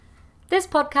This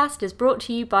podcast is brought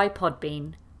to you by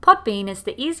Podbean. Podbean is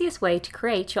the easiest way to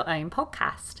create your own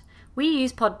podcast. We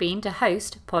use Podbean to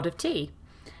host Pod of Tea.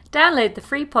 Download the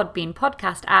free Podbean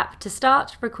podcast app to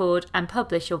start, record, and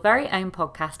publish your very own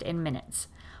podcast in minutes.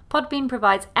 Podbean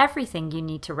provides everything you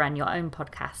need to run your own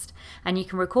podcast, and you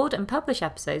can record and publish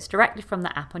episodes directly from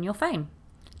the app on your phone.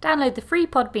 Download the free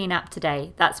Podbean app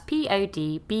today. That's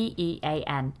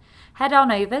Podbean. Head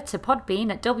on over to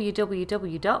Podbean at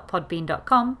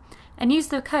www.podbean.com and use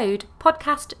the code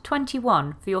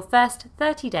podcast21 for your first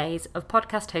 30 days of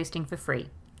podcast hosting for free.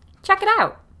 Check it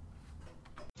out!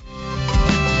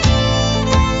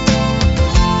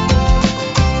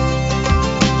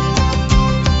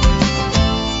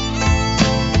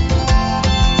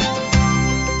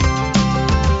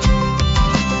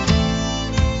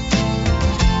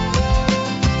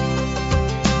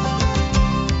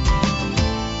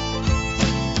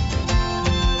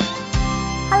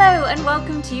 And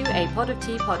welcome to a Pod of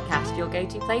Tea podcast, your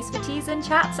go-to place for teas and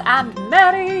chats, and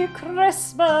Merry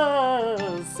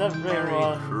Christmas, everyone.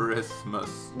 Merry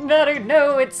Christmas.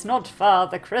 No, it's not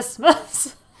Father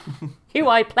Christmas, who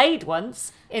I played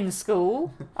once in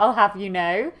school, I'll have you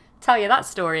know. Tell you that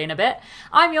story in a bit.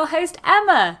 I'm your host,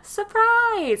 Emma.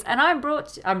 Surprise! And I'm brought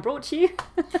to you.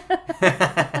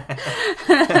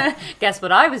 Guess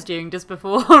what I was doing just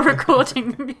before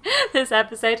recording this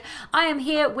episode? I am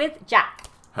here with Jack.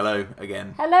 Hello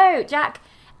again. Hello, Jack.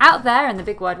 Out there in the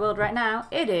big wide world right now,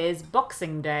 it is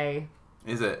Boxing Day.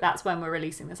 Is it? That's when we're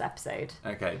releasing this episode.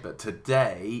 Okay, but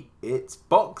today it's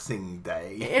Boxing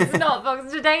Day. It's not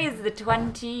Boxing. Today is the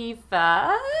 21st.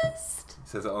 It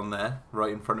says it on there,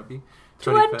 right in front of you.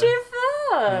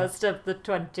 21st of the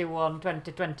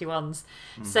 2021s.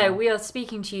 Mm-hmm. So we are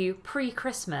speaking to you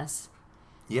pre-Christmas.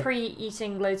 Yep.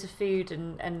 Pre-eating loads of food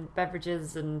and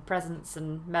beverages and presents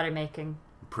and merrymaking.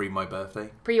 Pre my birthday.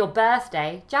 Pre your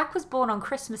birthday. Jack was born on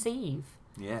Christmas Eve.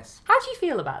 Yes. How do you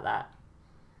feel about that?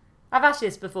 I've asked you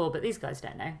this before, but these guys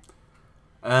don't know.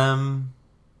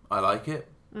 I like it.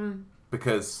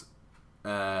 Because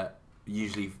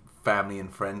usually family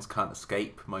and friends can't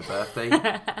escape my birthday.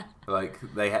 Like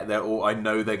they're all. I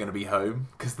know they're going to be home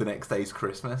because the next day's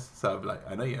Christmas. So I'm like,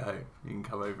 I know you're home. You can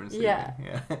come over and see me. Yeah,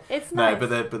 it's nice. No,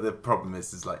 but the problem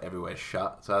is like everywhere's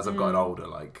shut. So as I've gotten older,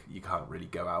 like you can't really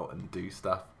go out and do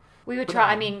stuff. We were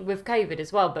trying. I mean, with COVID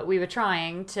as well, but we were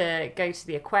trying to go to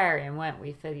the aquarium, weren't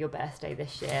we, for your birthday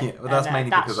this year? Yeah, well, that's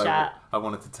mainly because I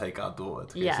wanted to take our daughter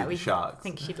to go see the sharks. I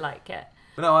think she'd like it.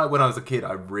 But no, when I was a kid,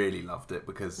 I really loved it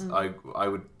because I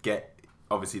would get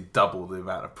obviously double the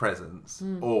amount of presents,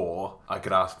 or I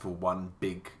could ask for one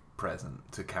big present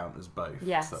to count as both.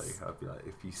 Yes. So I'd be like,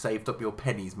 if you saved up your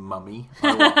pennies, mummy,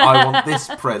 I want this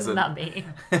present. Mummy.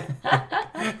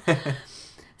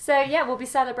 So yeah, we'll be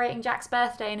celebrating Jack's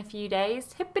birthday in a few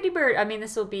days. Hippity bird! I mean,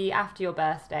 this will be after your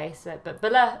birthday, so but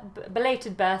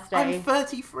belated birthday. I'm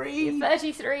 33. You're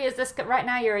 33. Is this right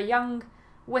now? You're a young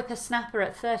whippersnapper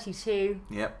at 32.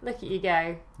 Yep. Look at you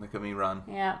go. Look at me run.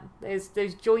 Yeah,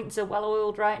 those joints are well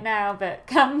oiled right now, but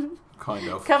come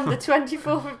the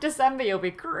 24th of December, you'll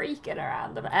be creaking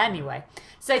around them. Anyway,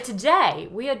 so today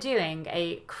we are doing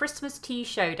a Christmas tea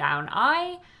showdown.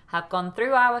 I have gone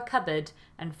through our cupboard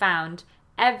and found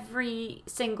every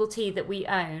single tea that we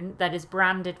own that is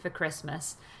branded for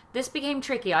Christmas. This became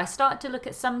tricky. I started to look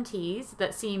at some teas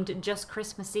that seemed just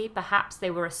Christmassy. Perhaps they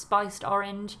were a spiced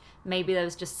orange. Maybe there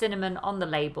was just cinnamon on the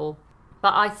label.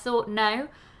 But I thought, no,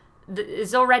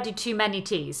 there's already too many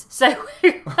teas. So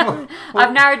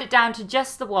I've narrowed it down to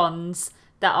just the ones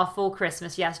that are for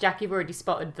Christmas. Yes, Jack, you've already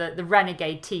spotted the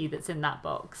Renegade tea that's in that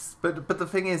box. But the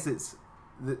thing is,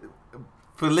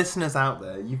 for listeners out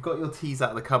there, you've got your teas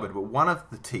out of the cupboard, but one of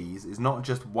the teas is not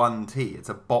just one tea. It's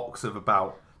a box of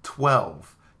about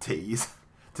 12 teas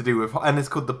to do with, and it's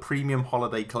called the Premium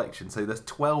Holiday Collection. So there's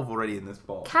 12 already in this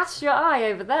box. Cast your eye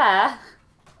over there.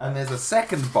 And there's a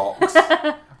second box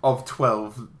of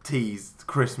 12 teas,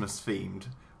 Christmas themed,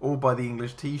 all by the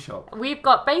English Tea Shop. We've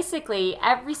got basically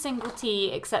every single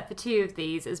tea except for two of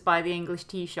these is by the English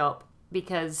Tea Shop,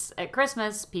 because at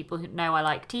Christmas, people who know I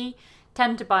like tea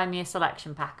tend to buy me a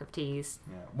selection pack of teas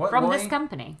from this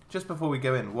company. Just before we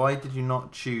go in, why did you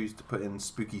not choose to put in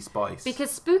Spooky Spice?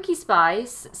 Because Spooky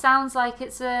Spice sounds like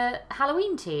it's a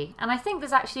Halloween tea, and I think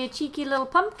there's actually a cheeky little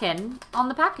pumpkin on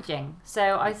the packaging.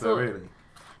 So I thought... Really?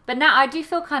 But now I do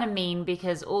feel kind of mean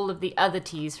because all of the other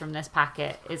teas from this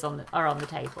packet are on the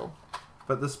table.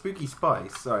 But the Spooky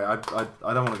Spice... Sorry, I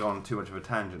don't want to go on too much of a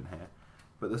tangent here.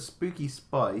 But the Spooky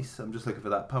Spice... I'm just looking for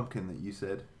that pumpkin that you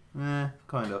said.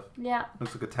 Kind of. Yeah.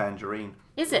 Looks like a tangerine.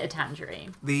 Is it a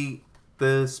tangerine? The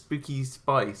Spooky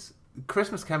Spice.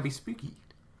 Christmas can be spooky.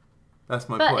 That's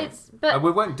my But point. but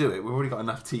we won't do it. We've already got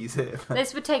enough teas here.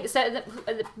 this would take... So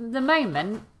at the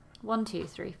moment, 1, 2,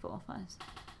 3, 4, 5,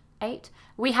 8.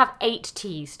 We have 8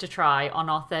 teas to try on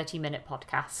our 30-minute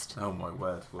podcast. Oh, my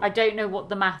word. I don't know what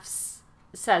the maths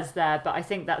says there, but I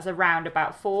think that's around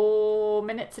about 4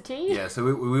 minutes a tea. Yeah, so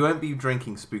we won't be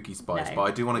drinking Spooky Spice, No, but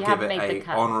I do want to give it a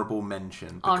honourable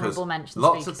mention. Honourable mention,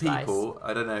 lots Spooky of people,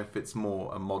 I don't know if it's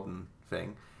more a modern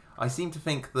thing, I seem to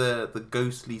think the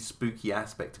ghostly, spooky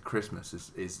aspect of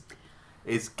Christmas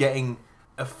is getting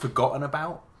forgotten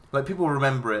about. Like, people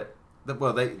remember it. It's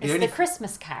the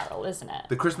Christmas Carol, isn't it?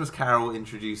 The Christmas Carol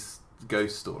introduced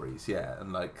ghost stories, yeah,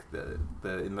 and like the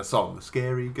in the song, the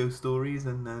scary ghost stories,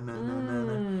 and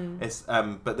It's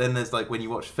but then there's like when you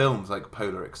watch films like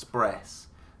Polar Express,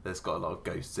 there's got a lot of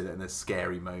ghosts in it, and there's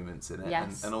scary moments in it,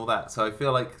 yes. and all that. So I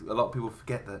feel like a lot of people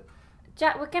forget that.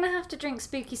 Jack, we're going to have to drink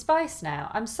Spooky Spice now.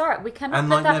 I'm sorry, we cannot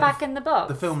put that back in the box.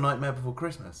 The film Nightmare Before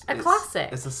Christmas. A classic.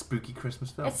 It's a spooky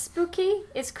Christmas film. It's spooky,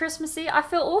 it's Christmassy. I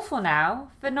feel awful now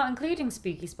for not including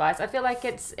Spooky Spice. I feel like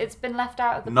it's been left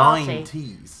out of the party. 9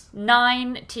 teas.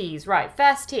 9 teas, right.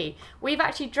 First tea. We've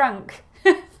actually drunk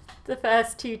the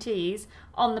first 2 teas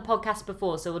on the podcast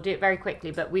before, so we'll do it very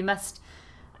quickly, but we must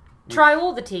try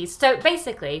all the teas. So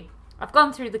basically... I've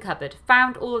gone through the cupboard,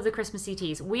 found all of the Christmassy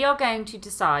teas. We are going to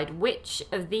decide which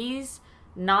of these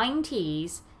 9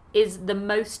 teas is the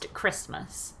most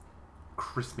Christmas.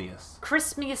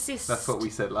 Christmiest. That's what we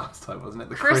said last time, wasn't it?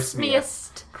 The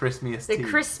Christmiest tea. The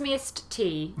Christmiest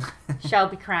tea shall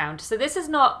be crowned. So this is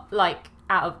not like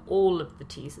out of all of the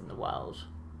teas in the world.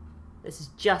 This is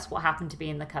just what happened to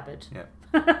be in the cupboard. Yeah.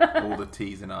 All the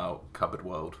teas in our cupboard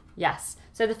world. Yes.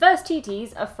 So the first 2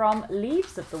 teas are from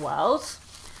Leaves of the World.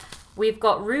 We've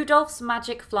got Rudolph's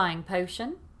Magic Flying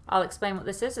Potion. I'll explain what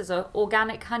this is. It's an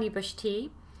organic honeybush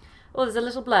tea. Oh, there's a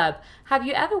little blurb. Have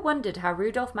you ever wondered how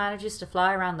Rudolph manages to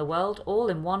fly around the world all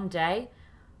in one day?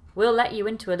 We'll let you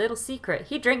into a little secret.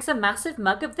 He drinks a massive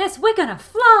mug of this. We're gonna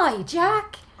fly,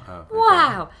 Jack! Oh,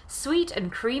 wow! Sweet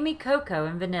and creamy cocoa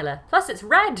and vanilla. Plus it's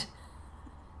red.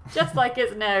 Just like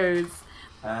his nose.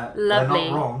 Lovely.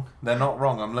 They're not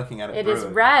wrong. I'm looking at it. It is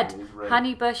red.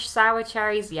 Honeybush, sour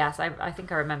cherries. Yes, I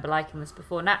think I remember liking this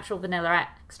before. Natural vanilla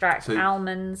extract,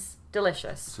 almonds.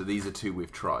 Delicious. So these are 2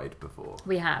 we've tried before.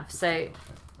 We have. So.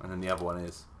 And then the other one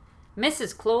is?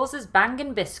 Mrs. Claus's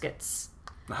Bangin' Biscuits.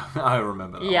 I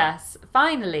remember that. Yes. One.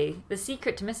 Finally, the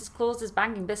secret to Mrs. Claus's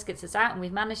Bangin' Biscuits is out, and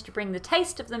we've managed to bring the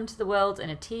taste of them to the world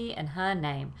in a tea in her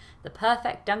name. The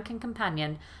perfect Dunkin'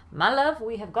 companion. My love,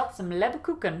 we have got some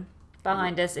Lebkuchen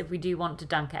behind us if we do want to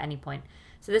dunk at any point.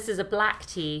 So this is a black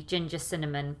tea, ginger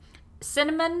cinnamon.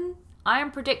 Cinnamon, I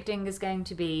am predicting, is going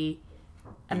to be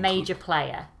a major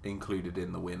player. Included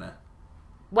in the winner.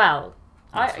 Well,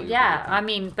 I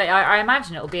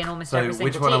imagine it'll be in almost every single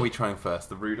tea. So which one are we trying first?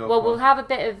 The Rudolph Well, one? we'll have a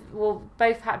bit of... We'll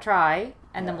both try,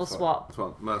 and then we'll swap.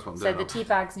 That's what so the tea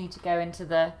bags need to go into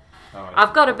the...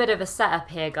 I've got a bit of a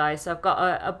setup here, guys. So I've got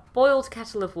a boiled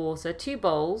kettle of water, 2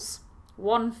 bowls,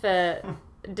 one for...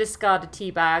 discarded tea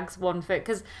bags, one for...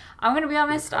 Because I'm going to be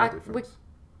honest, Look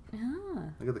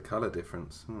at the colour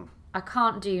difference. I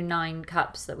can't do 9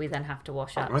 cups that we then have to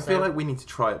wash up. I feel like we need to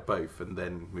try it both and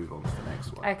then move on to the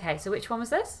next one. Okay, so which one was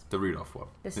this? The Rudolph one.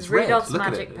 This is Rudolph's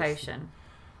Magic Potion.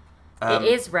 It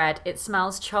is red. It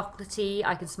smells chocolatey.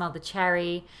 I can smell the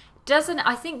cherry.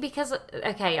 I think because...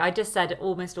 Okay, I just said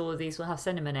almost all of these will have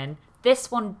cinnamon in. This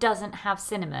one doesn't have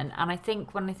cinnamon, and I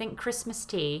think when I think Christmas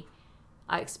tea...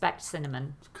 I expect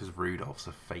cinnamon. It's because Rudolph's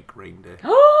a fake reindeer.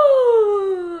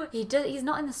 Oh! He's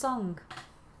not in the song.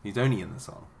 He's only in the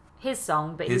song. His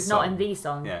song, but he's not in the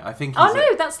song. Yeah, I think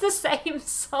no, that's the same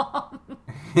song.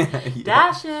 Yeah.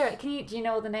 Dasher. Do you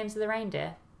know all the names of the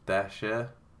reindeer? Dasher,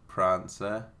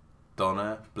 Prancer,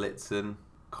 Donner, Blitzen,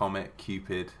 Comet,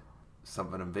 Cupid,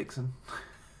 something and Vixen.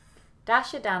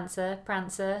 Dasher, Dancer,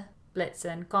 Prancer,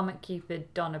 Blitzen, Comet,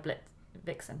 Cupid, Donner,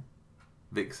 Vixen.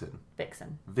 Vixen.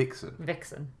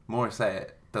 More I say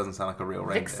it, doesn't sound like a real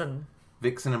reindeer.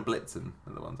 Vixen and Blitzen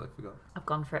are the ones I forgot. I've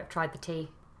gone for it. Tried the tea.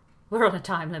 We're on a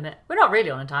time limit. We're not really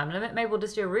on a time limit. Maybe we'll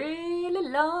just do a really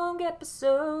long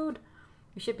episode.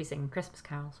 We should be singing Christmas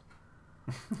carols.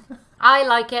 I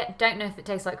like it. Don't know if it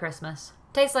tastes like Christmas.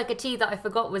 Tastes like a tea that I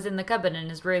forgot was in the cupboard and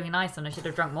is really nice and I should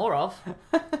have drunk more of.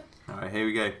 Alright, here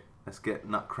we go. Let's get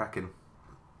nut cracking.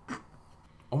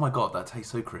 Oh my god, that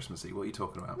tastes so Christmassy. What are you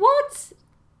talking about? What?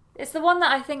 It's the one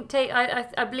that I think...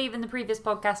 I believe in the previous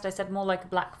podcast I said more like a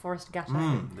Black Forest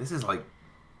Gâteau. This is like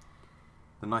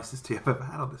the nicest tea I've ever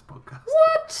had on this podcast.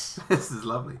 What? This is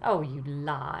lovely. Oh, you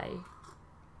lie.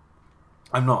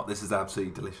 I'm not. This is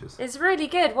absolutely delicious. It's really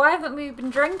good. Why haven't we been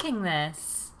drinking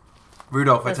this?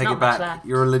 Rudolph, There's I take not it much back. left.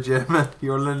 You're a legitimate.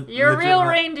 You're a You're a real legitimate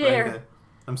reindeer.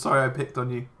 I'm sorry I picked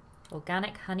on you.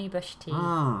 Organic honeybush tea.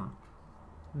 Oh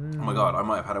my god, I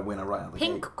might have had a winner right out the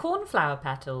Pink gate. cornflower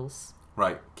petals.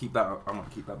 Right, keep that. I'm gonna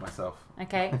keep that myself.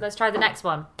 Okay, let's try the next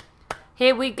one.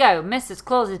 Here we go. Mrs.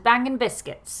 Claus's banging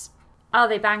biscuits. Are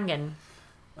they banging?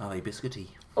 Are they biscuity?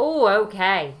 Oh,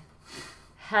 okay.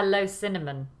 Hello,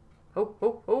 cinnamon.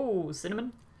 Oh,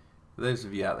 cinnamon. For those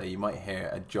of you out there, you might hear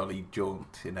a jolly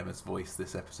jaunt in Emma's voice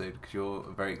this episode because you're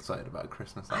very excited about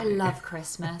Christmas. I love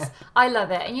Christmas. I love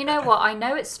it. And you know what? I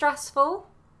know it's stressful.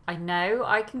 I know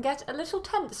I can get a little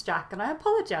tense, Jack, and I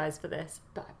apologise for this,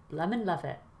 but I blemmin' love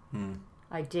it.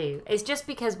 I do. It's just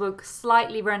because we're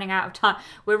slightly running out of time.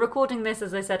 We're recording this,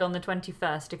 as I said, on the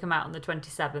 21st to come out on the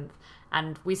 27th,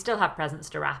 and we still have presents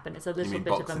to wrap, and it's a little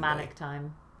bit of a manic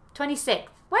time. 26th.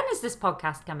 When is this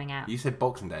podcast coming out? You said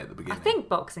Boxing Day at the beginning. I think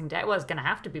Boxing Day. Well, it's going to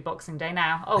have to be Boxing Day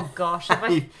now. Oh, gosh. Have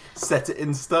I set it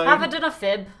in stone? Have I done a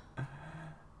fib?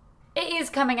 It is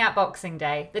coming out Boxing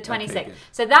Day, the 26th. Okay,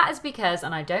 so that is because,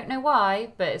 and I don't know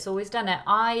why, but it's always done it,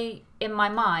 I, in my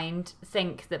mind,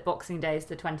 think that Boxing Day is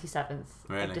the 27th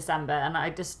of December, and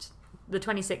the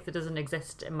 26th doesn't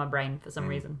exist in my brain for some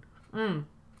reason.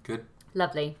 Good.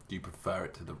 Lovely. Do you prefer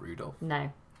it to the Rudolph?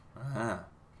 No. Ah.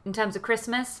 In terms of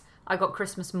Christmas, I got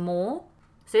Christmas more.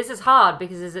 So this is hard,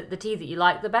 because is it the tea that you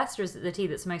like the best, or is it the tea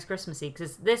that's most Christmassy?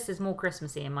 Because this is more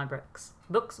Christmassy in my brooks.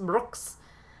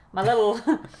 My little,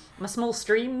 my small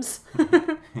streams.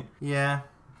 Yeah,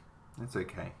 it's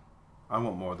okay. I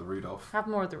want more of the Rudolph. Have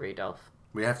more of the Rudolph.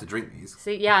 We have to drink these.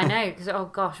 See, yeah, I know, because, oh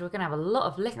gosh, we're going to have a lot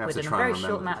of liquid in a very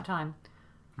short amount of time.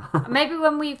 Maybe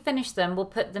when we finish them, we'll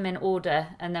put them in order,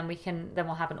 and then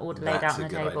we'll have an order laid out on the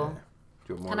table. Idea. Do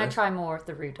you want more Can I try more of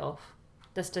the Rudolph?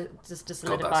 Just to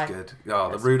solidify. God, that's good.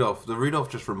 Oh, the Rudolph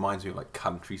just reminds me of like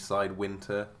countryside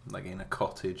winter, like in a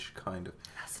cottage kind of.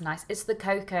 That's nice. It's the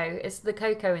cocoa. It's the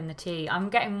cocoa in the tea. I'm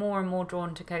getting more and more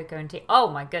drawn to cocoa and tea. Oh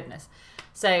my goodness.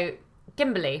 So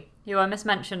Kimberly, who I must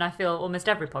mention, I feel almost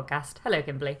every podcast. Hello,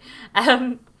 Kimberly.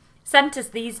 Sent us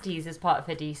these teas as part of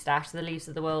her tea stash, the Leaves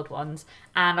of the World ones,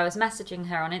 and I was messaging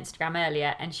her on Instagram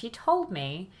earlier, and she told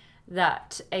me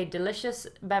that a delicious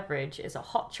beverage is a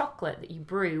hot chocolate that you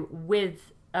brew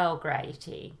with Earl Grey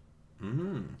tea.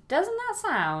 Doesn't that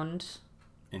sound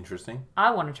interesting?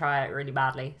 I want to try it really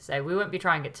badly, so we won't be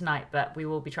trying it tonight, but we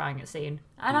will be trying it soon,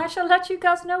 and I shall let you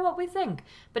guys know what we think.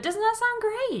 But doesn't that sound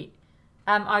great?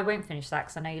 I won't finish that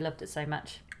because I know you loved it so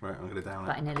much. Right, I'm going to down it.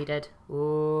 But I nearly did.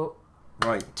 Ooh.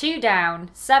 Right. 2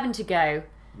 down, 7 to go.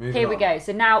 Here we go.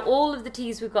 So now all of the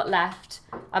teas we've got left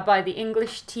are by the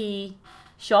English Tea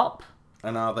Shop.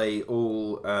 And are they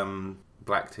all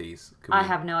black teas? I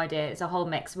have no idea. It's a whole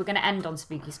mix. We're going to end on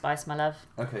Spooky Spice, my love.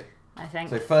 Okay. I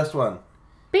think. So first one.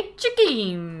 Peachy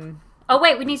Keen. Oh,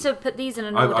 wait. We need to put these in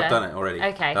an order. I've done it already.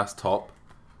 Okay. That's top.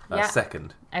 That's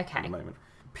second. Okay. At the moment.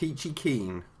 Peachy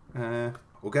Keen.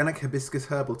 Organic hibiscus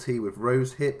herbal tea with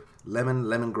rose hip, lemon,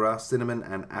 lemongrass, cinnamon,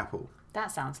 and apple. That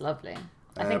sounds lovely.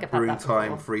 I think I've had brewing that before.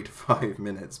 time 3 to 5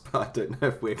 minutes, but I don't know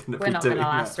if we're going to be doing that. We're not going to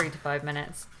last 3 to 5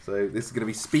 minutes. So this is going to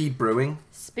be speed brewing.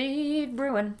 Speed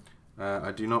brewing.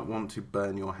 I do not want to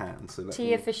burn your hands. So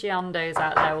tea aficionados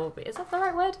out there will be... Is that the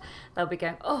right word? They'll be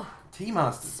going, oh... Tea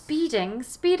masters.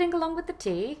 Speeding along with the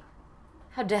tea?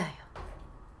 How dare you?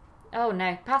 Oh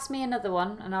no, pass me another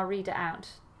one and I'll read it out.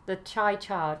 The chai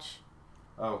charge.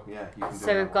 Oh yeah, you can do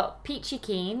So we've got Peachy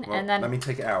Keen, well, and then... Let me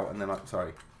take it out and then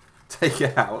take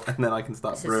it out and then I can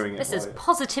start brewing it. This is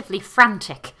positively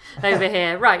frantic over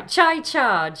here. Right, chai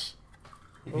charge.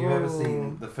 If you've ever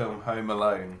seen the film Home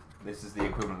Alone, this is the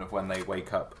equivalent of when they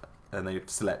wake up and they've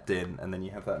slept in and then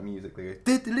you have that music they go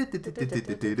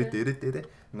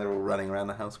and they're all running around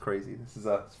the house crazy. This is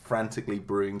us frantically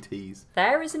brewing teas.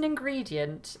 There is an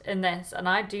ingredient in this and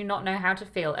I do not know how to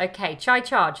feel. Okay, chai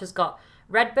charge has got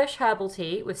red bush herbal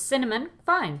tea with cinnamon,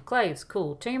 fine, cloves,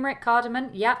 cool, turmeric, cardamom,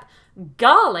 yep,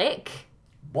 garlic.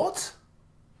 What?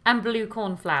 And blue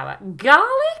corn flour.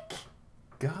 Garlic?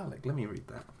 Garlic, let me read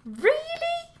that. Really?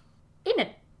 In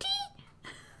a tea?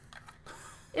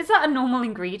 Is that a normal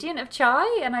ingredient of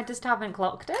chai and I just haven't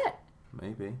clocked it?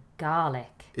 Maybe.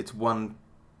 Garlic. It's 1%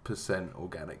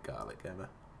 organic garlic, Emma.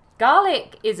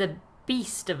 Garlic is a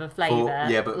beast of a flavour.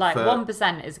 Yeah, but like for,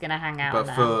 1% is going to hang out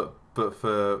there. But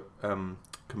for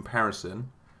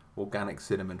comparison, organic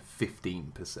cinnamon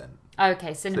 15%.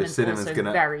 Okay, cinnamon's also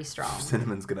very strong.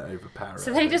 Cinnamon's going to overpower it.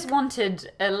 So they just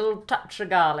wanted a little touch of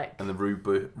garlic. And the red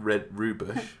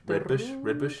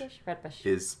bush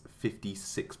is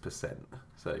 56%.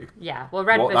 So yeah, well,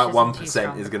 red bush that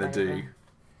 1% is going to do.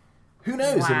 Who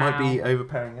knows? Wow. It might be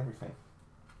overpowering everything.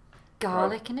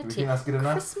 Garlic in a tea. Do you think that's good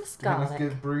enough? Christmas garlic. Do you think that's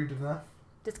garlic. good brewed enough?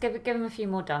 Just give him a few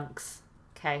more dunks.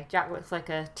 Okay, Jack looks like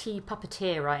a tea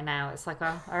puppeteer right now. It's like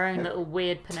our own little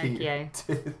weird Pinocchio.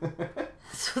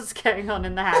 That's what's going on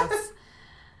in the house.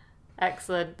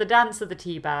 Excellent. The dance of the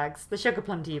tea bags, the sugar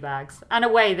plum tea bags, and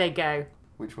away they go.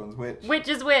 Which one's which? Which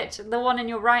is which? The one in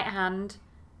your right hand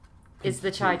is the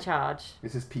chai charge.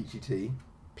 This is peachy tea.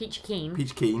 Peachy keen.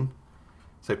 Peach keen.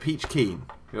 So peach keen.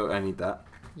 I need that.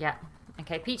 Yeah.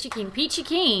 Okay, peachy keen. Peachy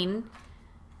keen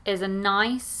is a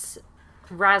nice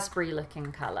raspberry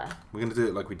looking colour. We're going to do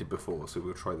it like we did before, so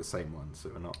we'll try the same one, so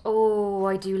we're not... Oh,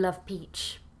 I do love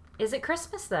peach. Is it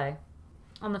Christmas, though?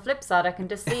 On the flip side, I can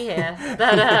just see here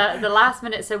that the last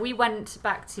minute... So we went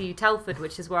back to Telford,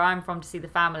 which is where I'm from, to see the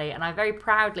family, and I very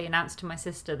proudly announced to my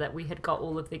sister that we had got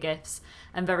all of the gifts,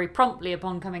 and very promptly,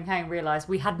 upon coming home, realised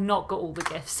we had not got all the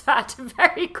gifts. So I had to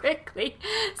very quickly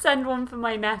send one for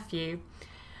my nephew.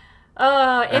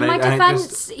 In my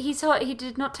defence, he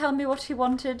did not tell me what he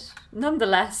wanted.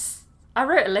 Nonetheless, I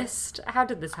wrote a list. How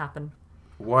did this happen?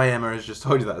 Why Emma has just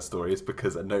told you that story is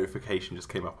because a notification just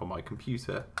came up on my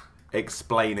computer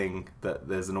explaining that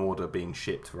there's an order being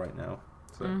shipped right now.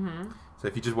 So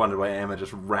if you just wondered why Emma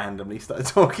just randomly started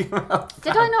talking about...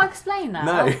 Did I not explain that?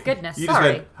 No. Oh, goodness, you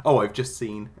sorry. Just went, I've just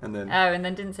seen, and then... Oh, and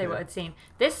then didn't say what I'd seen.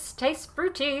 This tastes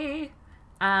fruity,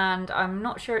 and I'm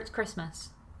not sure it's Christmas.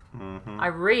 Mm-hmm. I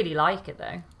really like it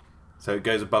though. So it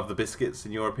goes above the biscuits,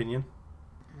 in your opinion?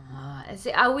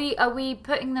 Are we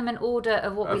putting them in order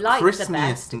of what we like the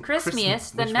best?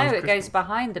 Christmiest? Then no, it goes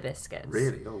behind the biscuits.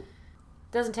 Really? Oh.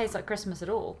 Doesn't taste like Christmas at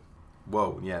all.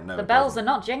 Whoa, yeah, no. The bells are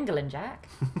not jingling, Jack.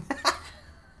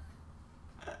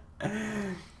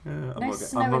 No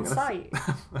snow in sight.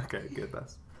 Okay, good.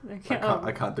 Okay,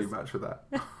 I can't do much with that.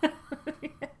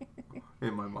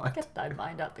 In my mind. Get thy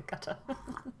mind out the gutter.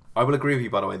 I will agree with you,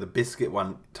 by the way. The biscuit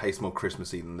one tastes more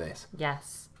Christmassy than this.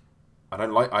 Yes.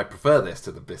 I prefer this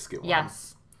to the biscuit one.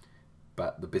 Yes.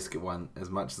 But the biscuit one, as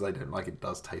much as I don't like it,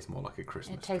 does taste more like a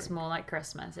Christmas It tastes drink. more like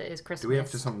Christmas. It is Christmas. Do we have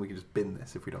just something we can just bin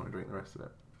this if we don't want to drink the rest of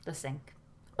it? The sink.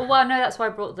 Well, no, that's why I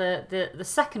brought the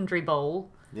secondary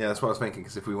bowl. Yeah, that's what I was thinking,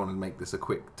 because if we want to make this a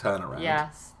quick turnaround,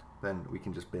 yes, then we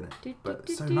can just bin it. But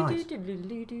it's so nice.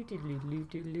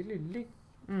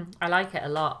 I like it a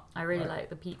lot. I really like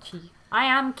the peachy. I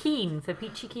am keen for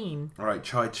peachy keen. Alright,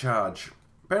 chai charge.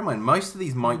 Bear in mind, most of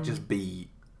these might just be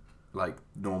like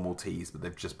normal teas, but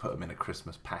they've just put them in a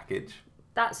Christmas package.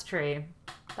 That's true.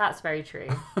 That's very true.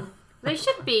 They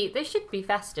should be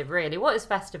festive, really. What is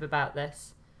festive about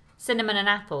this? Cinnamon and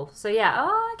apple. So yeah,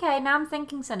 okay, now I'm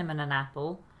thinking cinnamon and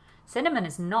apple. Cinnamon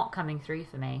is not coming through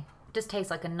for me. It just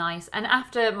tastes like a nice... And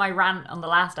after my rant on the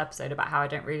last episode about how I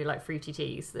don't really like fruity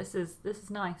teas, this is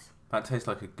nice. That tastes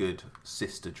like a good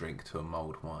sister drink to a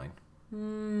mulled wine.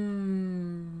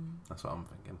 That's what I'm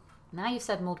thinking. Now you've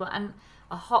said mulled wine. And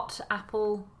a hot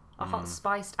apple, a hot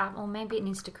spiced apple, maybe it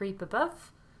needs to creep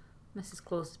above. Mrs.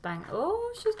 Claus is bang.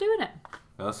 Oh, she's doing it.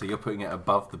 Oh, so you're putting it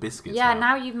above the biscuits Yeah,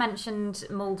 now you've mentioned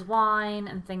mulled wine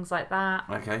and things like that.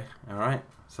 Okay, alright.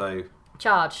 So...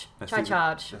 Charge.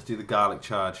 Let's do the garlic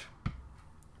charge.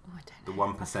 Oh, I don't know.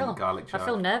 The 1% garlic charge. I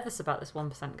feel nervous about this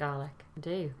 1% garlic. I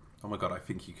do. Oh my god, I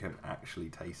think you can actually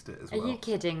taste it as Are well. you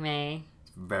kidding me?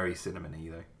 It's very cinnamony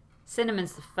though.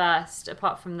 Cinnamon's the first,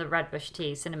 apart from the red bush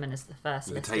tea, cinnamon is the first.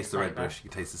 You can taste the red bush, you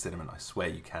can taste the cinnamon. I swear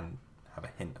you can have a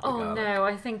hint of the garlic. Oh no,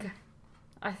 I think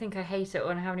I hate it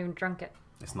when I haven't even drunk it.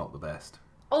 It's not the best.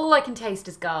 All I can taste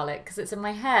is garlic because it's in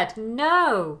my head.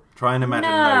 No! Try and imagine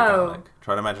no garlic.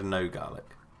 Try and imagine no garlic.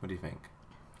 What do you think?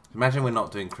 Imagine we're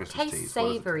not doing Christmas teas. It tastes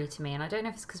savoury to me, and I don't know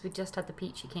if it's because we just had the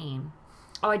peachy keen.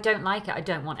 Oh, I don't like it. I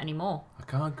don't want any more. I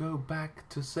can't go back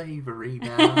to savoury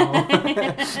now.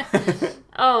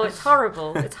 Oh, it's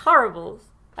horrible. It's horrible.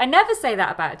 I never say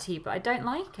that about a tea, but I don't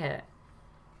like it.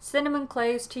 Cinnamon,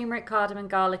 cloves, turmeric, cardamom,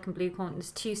 garlic, and blue corn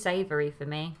is too savoury for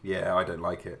me. Yeah, I don't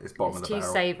like it. It's bottom of the barrel. It's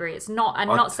too savoury. It's not, and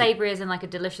not savoury as in like a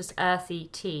delicious earthy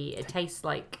tea. It tastes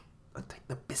like... I'd take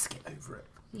the biscuit over it.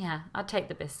 Yeah, I'd take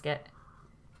the biscuit.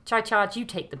 Chai Charge, you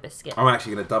take the biscuit. I'm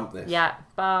actually going to dump this. Yeah,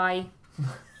 bye.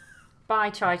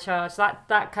 Bye, Chai Charge.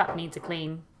 That cup needs a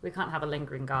clean. We can't have a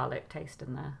lingering garlic taste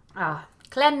in there.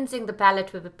 Cleansing the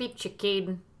palate with a peachy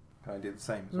keen. Can I do the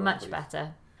same as well, Much please?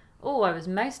 better. Oh, I was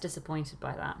most disappointed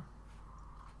by that.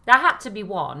 That had to be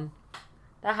one.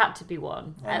 Out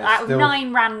of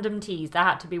 9 random teas, there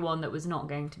had to be one that was not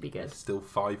going to be good. There's still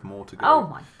 5 more to go. Oh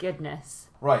my goodness.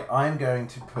 Right, I'm going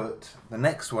to put the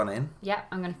next one in. Yeah,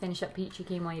 I'm going to finish up peachy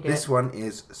keen while you do it. This one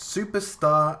is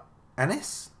Superstar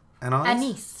Anise?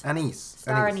 Anise.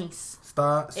 Star anise.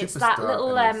 It's that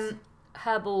little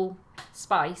herbal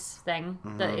spice thing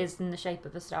that is in the shape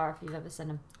of a star if you've ever seen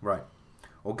them. Right.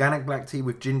 Organic black tea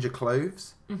with ginger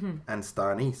cloves and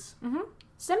star anise.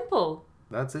 Simple.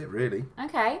 That's it, really.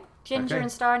 Okay. Ginger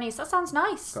and star anise. That sounds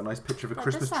nice. Got a nice picture of a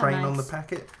Christmas train on the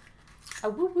packet. A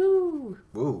woo-woo.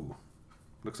 Woo.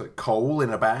 Looks like coal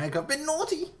in a bag. I've been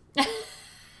naughty.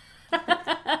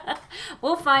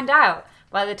 We'll find out.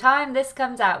 By the time this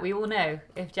comes out, we will know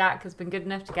if Jack has been good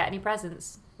enough to get any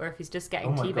presents or if he's just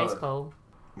getting tea-based coal.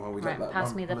 Well, we right, got that pass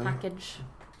one. me the package.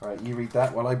 Right, you read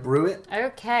that while I brew it.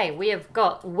 Okay, we have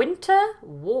got Winter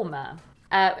Warmer.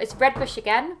 It's Red Bush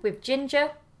again with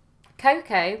ginger,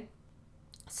 cocoa,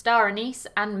 star anise,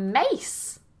 and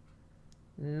mace.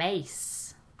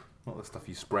 Mace. Not the stuff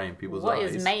you spray in people's eyes. What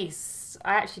is mace?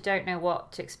 I actually don't know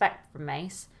what to expect from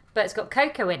mace. But it's got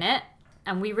cocoa in it,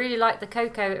 and we really like the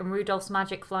cocoa in Rudolph's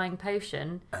Magic Flying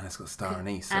Potion. And it's got star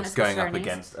anise, so it's going up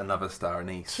against another star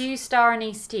anise. 2 star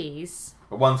anise teas.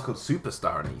 But one's called super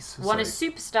star anise. One is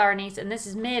super star anise, and this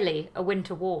is merely a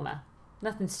winter warmer.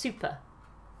 Nothing super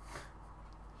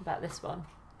about this one.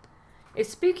 If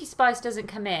Spooky Spice doesn't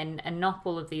come in and knock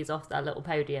all of these off their little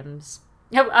podiums.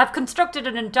 No, I've constructed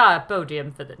an entire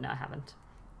podium for the... No, I haven't.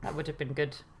 That would have been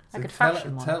good. So I could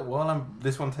fashion one.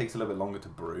 This one takes a little bit longer to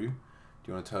brew. Do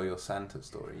you want to tell your Santa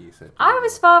story? You said I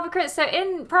was Father Christmas. So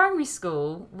in primary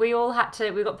school, we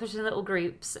got put in little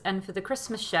groups, and for the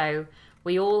Christmas show,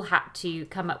 we all had to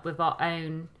come up with our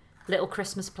own little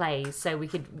Christmas plays, so we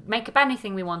could make up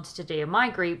anything we wanted to do. And my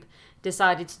group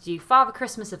decided to do Father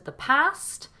Christmas of the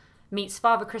past meets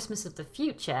Father Christmas of the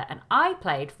future, and I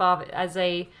played Father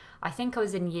I think I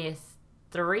was in year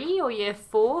 3 or year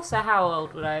 4. So how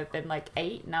old would I have been? Like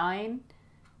 8, 9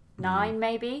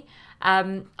 maybe.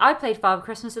 I played Father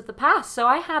Christmas of the past, so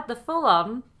I had the full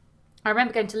on. I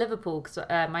remember going to Liverpool because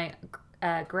my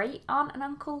great aunt and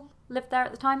uncle lived there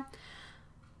at the time,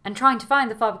 and trying to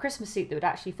find the Father Christmas suit that would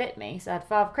actually fit me. So I had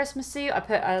Father Christmas suit. I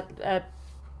put a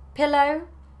pillow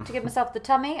to give myself the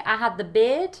tummy. I had the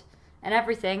beard and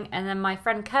everything. And then my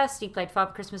friend Kirsty played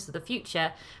Father Christmas of the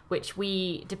Future, which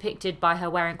we depicted by her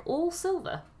wearing all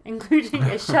silver, including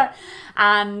a shirt.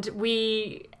 And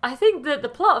I think that the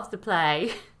plot of the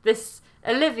play, this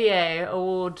Olivier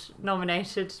Award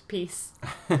nominated piece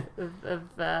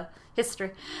of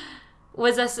history,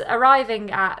 was us arriving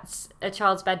at a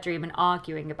child's bedroom and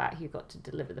arguing about who got to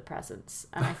deliver the presents.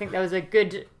 And I think there was a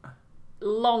good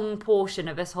long portion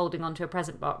of us holding onto a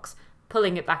present box,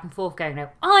 pulling it back and forth, going, no,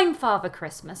 I'm Father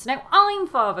Christmas. No, I'm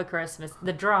Father Christmas.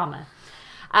 The drama.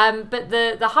 But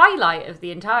the highlight of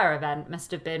the entire event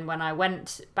must have been when I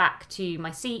went back to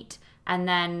my seat, and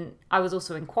then I was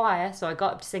also in choir, so I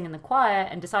got up to sing in the choir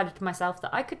and decided to myself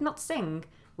that I could not sing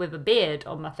with a beard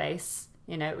on my face.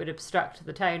 You know, it would obstruct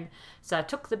the tone. So I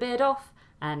took the beard off,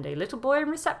 and a little boy in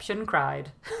reception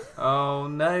cried. Oh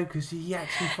no, because he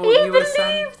actually thought you were Santa.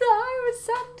 He believed that I was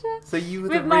Santa. So you were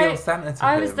the real Santa to him.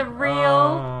 I was the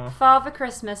real Father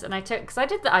Christmas, and I did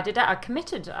that. I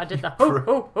committed. I did the ho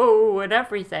ho ho and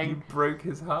everything. You broke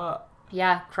his heart.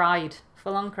 Yeah, cried.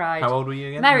 Full on cried. How old were you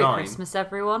again? Merry 9? Christmas,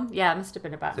 everyone. Yeah, it must have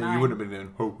been about 9. So you wouldn't have been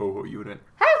doing ho ho ho. You would have been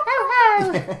ho ho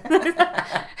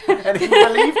ho. And he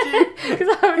believed you.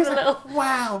 Because I was a little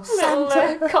wow,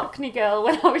 Santa. Little Cockney girl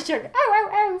when I was young.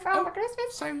 Oh, Father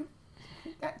Christmas. So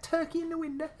that turkey in the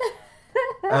window.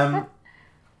 I'm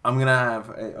gonna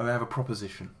have a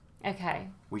proposition. Okay.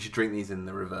 We should drink these in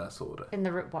the reverse order.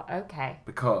 What? Okay.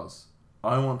 Because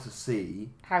I want to see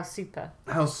how super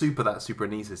that super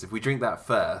anise is. If we drink that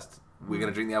first, we're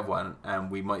going to drink the other one, and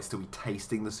we might still be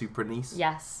tasting the super anise.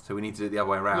 Yes. So we need to do it the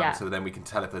other way around, so then we can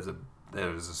tell if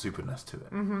there is a superness to it.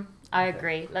 Mm-hmm. I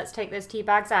agree. Let's take those tea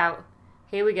bags out.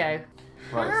 Here we go.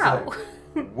 Right. Wow.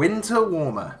 So, winter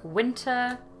warmer.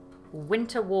 Winter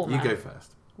warmer. You go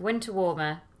first. Winter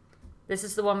warmer. This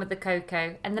is the one with the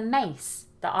cocoa and the mace.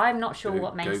 That I'm not sure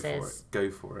what mace is.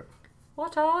 Go for it.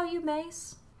 What are you,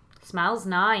 mace? Smells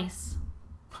nice.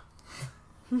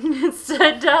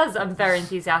 It does. I'm very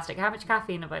enthusiastic. How much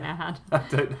caffeine have I now had? I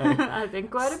don't know. I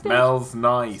think quite a bit. Smells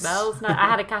nice. Smells nice. I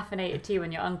had a caffeinated tea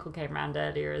when your uncle came round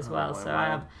earlier as well, so I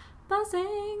am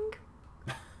buzzing.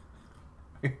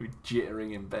 We're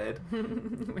jittering in bed.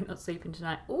 We're not sleeping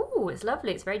tonight. Ooh, it's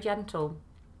lovely. It's very gentle.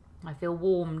 I feel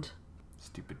warmed.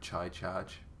 Stupid chai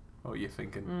charge. What are you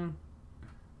thinking?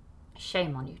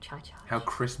 Shame on you, chai charge. How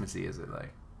Christmassy is it though?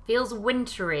 Feels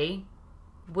wintry.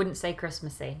 Wouldn't say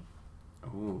Christmassy.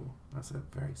 Ooh, that's a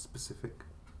very specific.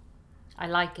 I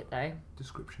like it though.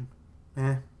 Description.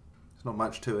 Yeah, there's not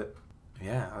much to it.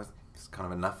 Yeah, it's kind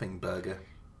of a nothing burger.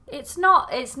 It's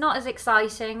not as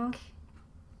exciting.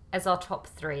 as our top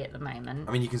 3 at the moment.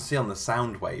 I mean, you can see on the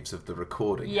sound waves of the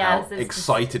recording how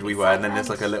excited we were, and then there's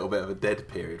like a little bit of a dead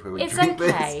period where we drink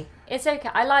this. It's okay.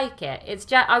 I like it. It's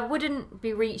just, I wouldn't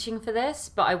be reaching for this,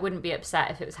 but I wouldn't be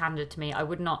upset if it was handed to me. I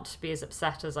would not be as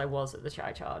upset as I was at the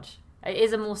Chai Charge. It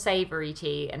is a more savoury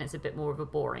tea, and it's a bit more of a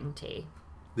boring tea.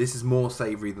 This is more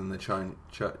savoury than the Chai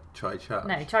Charge.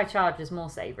 No, Chai Charge is more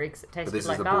savoury because it tastes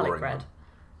like garlic bread. One.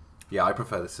 Yeah, I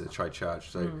prefer this to the Chai Charge,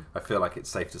 so I feel like it's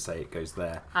safe to say it goes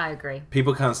there. I agree.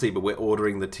 People can't see, but we're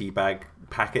ordering the tea bag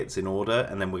packets in order,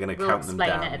 and then we're going to count them down.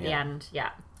 We'll explain it at the end,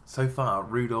 yeah. So far,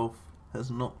 Rudolph has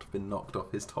not been knocked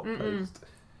off his top post.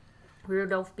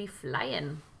 Rudolph be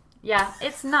flying. Yeah,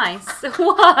 it's nice.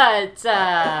 What?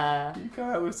 You go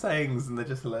out with sayings and they're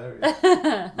just hilarious.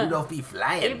 Rudolph be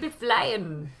flying. He'll be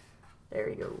flying. There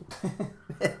we go.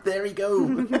 There we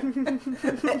go.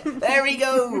 There we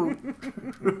go.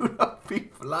 Rudolph be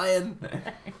flying.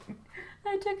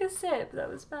 I took a sip. That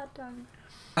was bad timing.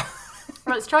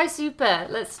 Let's try super.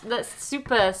 Let's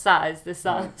supersize this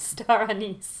star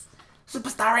anise.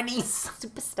 Superstar anise.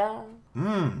 Superstar.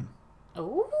 Mmm.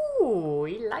 Ooh,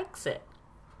 he likes it.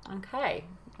 Okay.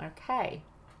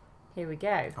 Here we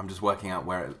go. I'm just working out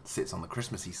where it sits on the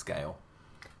Christmassy scale.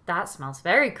 That smells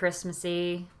very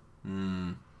Christmassy.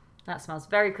 That smells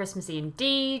very Christmassy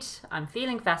indeed. I'm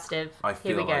feeling festive.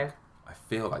 Here we go. I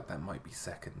feel like that might be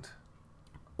second.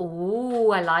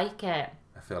 Ooh, I like it.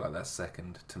 I feel like that's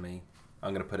second to me.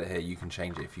 I'm going to put it here. You can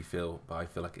change it if you feel, but I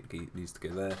feel like it needs to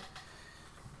go there.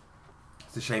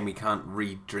 It's a shame we can't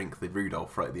re-drink the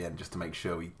Rudolph right at the end just to make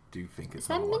sure we do think it's Is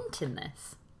there mint in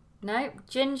this? No.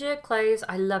 Ginger, cloves.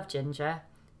 I love ginger.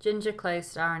 Ginger, cloves,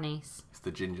 star anise. It's the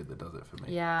ginger that does it for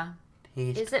me. Yeah.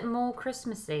 Is it more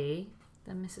Christmassy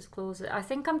than Mrs. Claus? I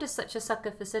think I'm just such a sucker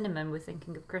for cinnamon with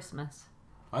thinking of Christmas.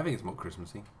 I think it's more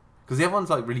Christmassy. Because the other one's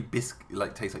like really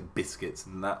tastes like biscuits,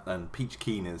 and Peach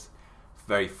Keen is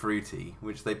very fruity,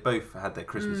 which they both had their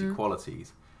Christmassy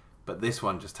qualities. But this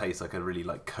one just tastes like a really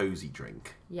like cozy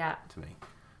drink. Yeah. To me.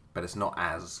 But it's not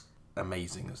as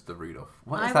amazing as the Rudolph.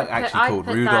 What is that actually called?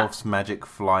 Rudolph's Magic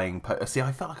Flying... See,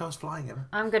 I felt like I was flying it.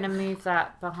 I'm going to move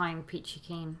that behind Peachy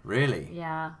Keen. Really?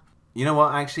 Yeah. You know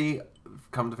what? Actually,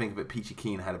 come to think of it, Peachy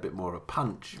Keen had a bit more of a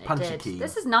punch. Punchy Keen.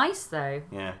 This is nice, though.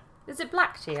 Yeah. Is it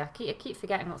black tea? I keep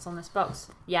forgetting what's on this box.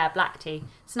 Yeah, black tea.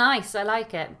 It's nice. I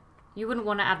like it. You wouldn't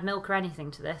want to add milk or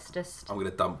anything to this. Just. I'm going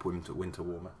to dump winter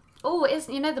warmer. Oh, it is.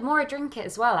 You know, the more I drink it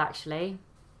as well, actually.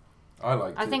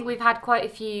 I think we've had quite a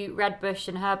few Red Bush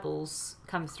and herbals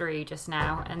come through just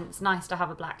now, and it's nice to have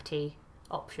a black tea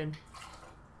option.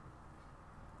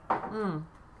 Oh,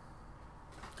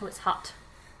 it's hot.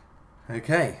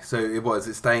 Okay, so is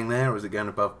it staying there or is it going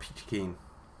above Peachy Keen?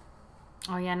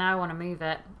 Oh yeah, now I want to move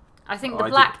it. I think the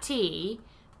black tea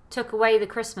took away the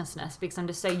Christmasness because I'm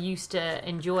just so used to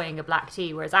enjoying a black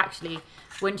tea, whereas actually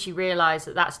once you realise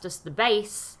that that's just the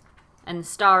base and the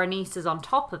star anise is on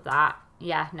top of that,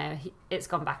 yeah, no, it's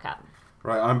gone back up.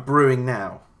 Right, I'm brewing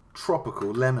now.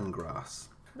 Tropical lemongrass.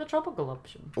 The tropical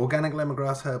option. Organic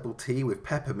lemongrass herbal tea with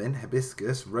peppermint,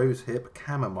 hibiscus, rosehip,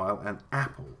 chamomile and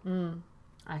apple.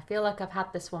 I feel like I've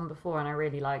had this one before and I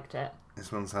really liked it.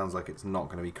 This one sounds like it's not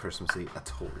going to be Christmassy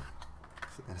at all.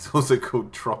 It's also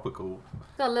called tropical.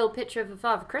 Got a little picture of a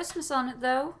Father Christmas on it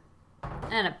though.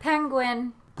 And a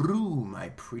penguin. Brew, my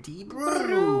pretty brew.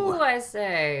 Brew, I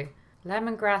say.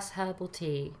 Lemongrass herbal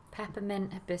tea.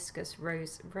 Peppermint, hibiscus,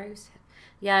 rose.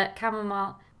 Yeah,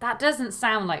 chamomile. That doesn't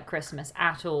sound like Christmas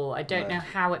at all. I don't know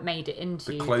how it made it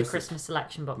into the Christmas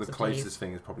selection box. The closest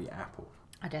thing is probably apple.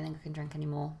 I don't think I can drink any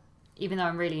more. Even though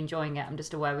I'm really enjoying it, I'm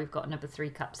just aware we've got another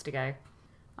 3 cups to go.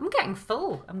 I'm getting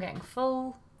full.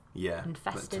 Yeah, and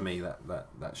festive. To me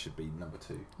that should be number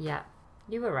 2. Yeah,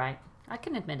 you were right. I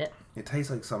can admit it. It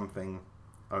tastes like something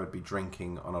I would be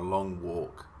drinking on a long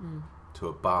walk to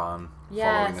a barn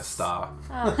following a star.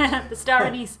 Oh, the star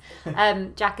anise.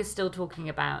 Jack is still talking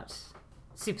about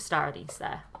superstar anise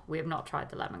there. We have not tried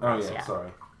the lemongrass yet.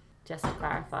 Sorry. Just to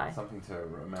clarify. Something to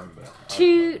remember.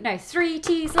 3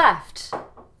 teas left.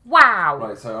 Wow.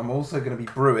 Right, so I'm also going to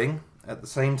be brewing at the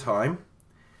same time.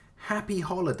 Happy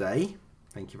Holiday.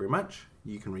 Thank you very much.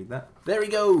 You can read that. There we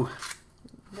go.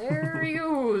 There he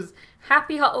goes.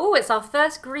 Oh, it's our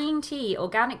first green tea,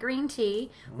 organic green tea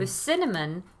with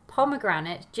cinnamon,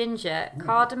 pomegranate, ginger,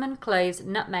 cardamom, cloves,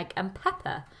 nutmeg and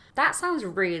pepper. That sounds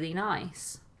really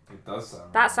nice. It does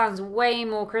sound. That sounds way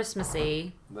more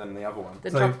Christmassy than the other one.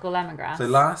 The tropical lemongrass. So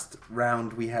last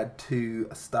round we had 2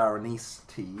 star anise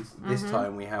teas. This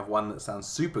time we have one that sounds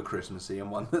super Christmassy and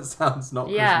one that sounds not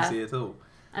Christmassy at all.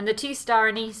 And the 2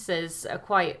 star anises are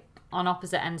quite on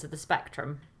opposite ends of the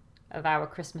spectrum of our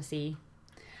Christmassy.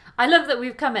 I love that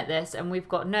we've come at this and we've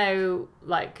got no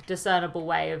like discernible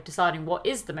way of deciding what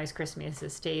is the most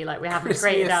Christmassest tea. Like we haven't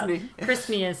created out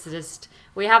Christmassest.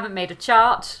 We haven't made a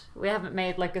chart. We haven't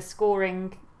made like a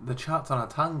scoring. The chart's on our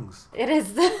tongues. It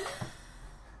is. The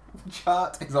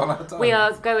chart is on our tongues. We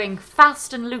are going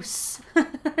fast and loose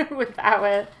with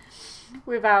our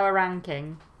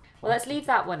ranking. Well, let's leave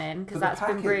that one in because that's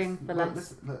been brewing for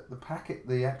less. The packet,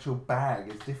 the actual bag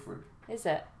is different. Is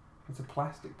it? It's a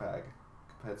plastic bag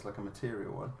compared to like a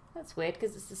material one. That's weird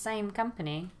because it's the same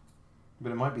company.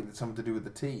 But it might be something to do with the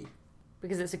tea.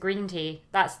 Because it's a green tea.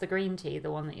 That's the green tea,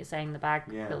 the one that you're saying the bag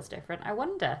feels different. I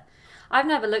wonder. I've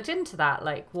never looked into that,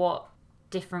 like what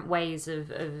different ways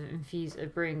of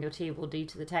brewing your tea will do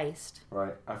to the taste.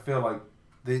 Right. I feel like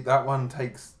that one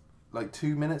takes like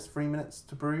 2 minutes, 3 minutes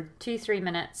to brew. 2-3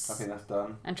 minutes. I think that's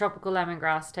done. And tropical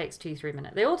lemongrass takes 2-3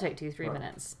 minutes. They all take 2-3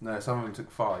 minutes. No, some of them took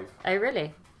 5. Oh,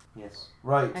 really? Yes.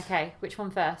 Right. Okay, which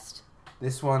one first?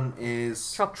 This one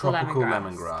is tropical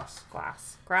lemongrass.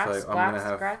 Grass.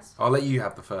 I'll let you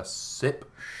have the first sip.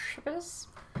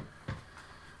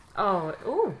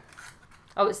 Oh,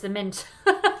 it's the mint.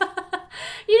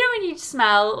 You know when you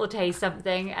smell or taste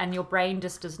something and your brain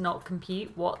just does not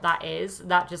compute what that is?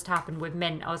 That just happened with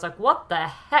mint. I was like, what the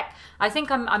heck? I think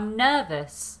I'm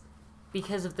nervous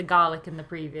because of the garlic in the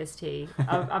previous tea.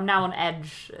 I'm now on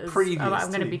edge. I'm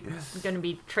going to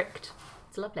be tricked.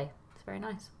 It's lovely. It's very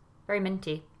nice. Very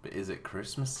minty. But is it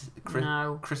Christmas?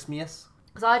 No. Christmas?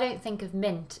 Because I don't think of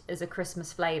mint as a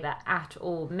Christmas flavour at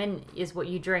all. Mint is what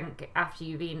you drink after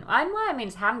you've eaten. I mean,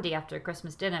 it's handy after a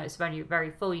Christmas dinner. It's when you're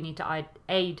very full. You need to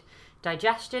aid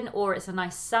digestion. Or it's a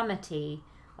nice summer tea.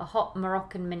 A hot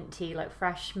Moroccan mint tea, like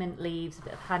fresh mint leaves, a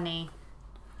bit of honey.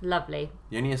 Lovely.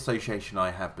 The only association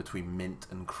I have between mint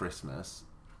and Christmas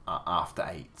are after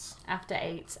eights. After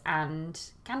eights and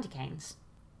candy canes.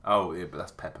 Oh, yeah, but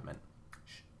that's peppermint.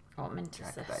 What mint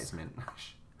is this? That is mint.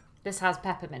 This has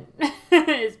peppermint.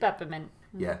 It's peppermint.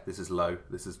 Yeah, this is low.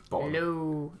 This is bottom.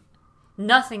 Low.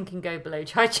 Nothing can go below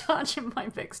Chai Charge in my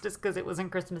mix just because it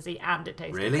wasn't Christmassy and it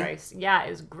tasted gross. Yeah, it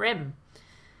was grim.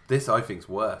 This, I think, is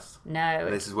worse. No.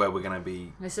 This is where we're going to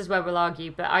be... This is where we'll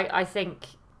argue. But I think,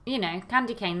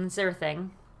 candy canes are a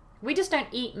thing. We just don't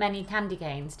eat many candy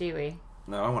canes, do we?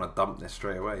 No, I want to dump this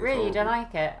straight away. Really? You don't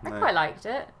like it? No. I quite liked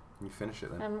it. You finish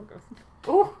it then.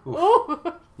 Ooh.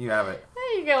 You have it.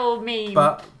 There you go, all mean.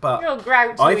 But you're all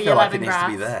grouchy. I feel like it needs to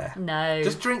be there. No.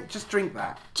 Just drink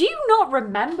that. Do you not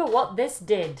remember what this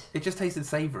did? It just tasted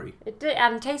savoury. It did,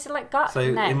 and tasted like garlic. So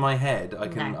in my head, I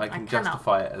can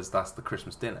justify it as that's the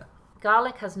Christmas dinner.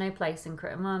 Garlic has no place in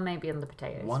Christmas. Well, maybe in the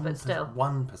potatoes, but still.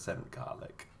 1%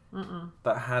 garlic.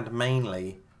 That had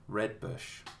mainly red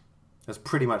bush. That's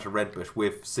pretty much a red bush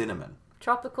with cinnamon.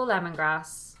 Tropical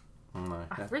lemongrass. No,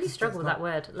 I really struggle with that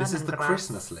word. This is the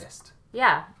Christmas list.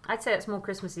 Yeah, I'd say it's more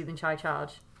Christmassy than Chai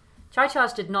Charge. Chai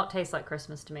Charge did not taste like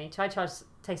Christmas to me. Chai Charge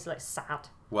tasted like sad.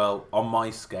 Well, on my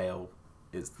scale,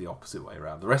 it's the opposite way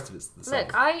around. The rest of it's the same.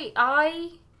 Look, I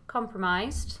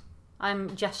compromised.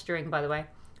 I'm gesturing, by the way.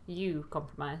 You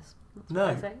compromise.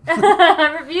 No.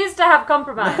 I refuse to have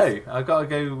compromise. No, I gotta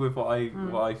go with what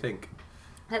I think.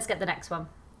 Let's get the next one.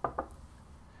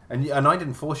 And I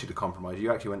didn't force you to compromise.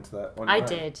 You actually went to that one. I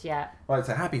did, yeah. Right,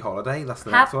 so happy holiday. That's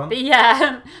the next one.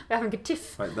 Yeah, we're having a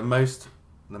tiff. Right, the most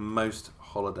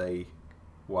holiday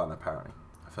one apparently.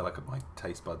 I feel like my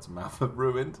taste buds and mouth are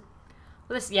ruined.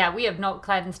 Well, we have not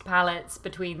cleansed palates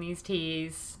between these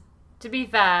teas. To be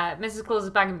fair, Mrs. Claus's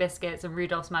Bag and Biscuits and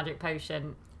Rudolph's Magic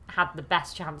Potion had the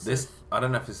best chances. I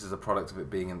don't know if this is a product of it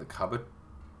being in the cupboard,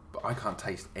 but I can't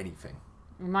taste anything.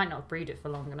 We might not have brewed it for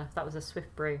long enough. That was a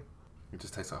swift brew. It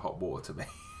just tastes like hot water to me.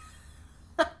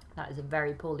 That is a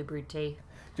very poorly brewed tea.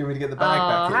 Do you want me to get the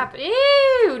bag back in?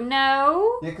 Ew,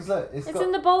 no. Yeah, because look, it's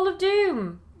in the bowl of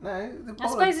doom. No, I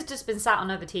suppose it's just been sat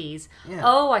on other teas. Yeah.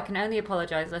 Oh, I can only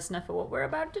apologise, listener, for what we're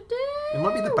about to do. It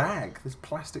might be the bag, this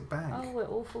plastic bag. Oh, we're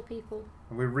awful people.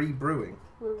 And we're rebrewing.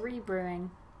 We're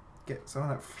rebrewing. Get some of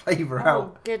that flavour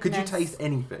out. Goodness. Could you taste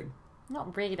anything?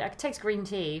 Not really. I could taste green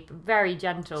tea, but very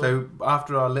gentle. So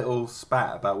after our little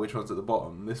spat about which one's at the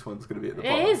bottom, this one's going to be at the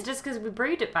bottom. It is, just because we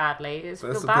brewed it badly. It's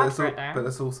feel bad for it now. But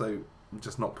it's also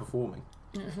just not performing.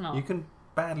 It's not. You can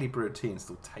badly brew a tea and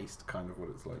still taste kind of what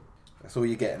it's like. That's all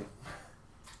you're getting.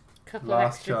 Couple of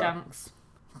extra dunks.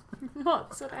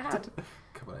 What's what I had?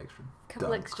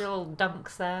 Couple extra little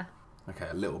dunks there. Okay,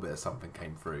 a little bit of something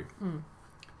came through.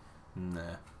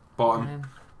 Nah. Bottom.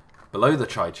 Below the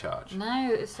Chai Charge. No,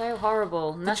 it's so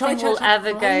horrible. The Nothing Chai will Charge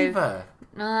ever go.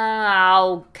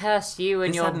 I'll curse you and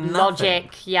This your had nothing.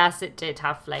 logic. Yes, it did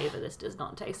have flavour. This does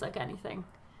not taste like anything.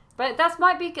 But that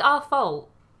might be our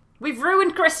fault. We've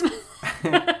ruined Christmas.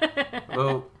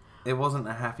 Well, It wasn't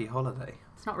a happy holiday.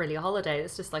 It's not really a holiday.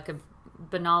 It's just like a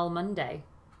banal Monday.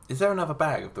 Is there another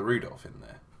bag of the Rudolph in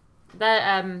there?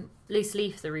 They're loose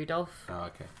leaf, the Rudolph. Oh,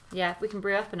 okay. Yeah, we can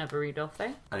brew up another Rudolph,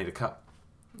 though. I need a cup.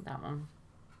 That one.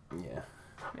 Yeah.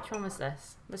 Which one was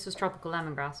this? This was tropical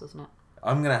lemongrass, wasn't it?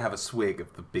 I'm going to have a swig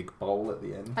of the big bowl at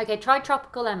the end. Okay, try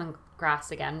tropical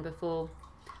lemongrass again before...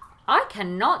 I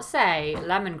cannot say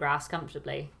lemongrass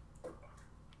comfortably.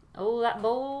 Oh, that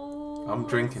bowl. I'm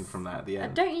drinking from that at the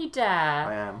end. Don't you dare.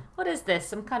 I am. What is this?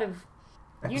 Some kind of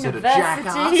Episode university?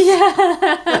 Of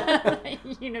Yeah.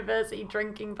 University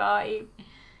drinking party.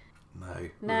 No.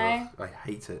 No. Ugh, I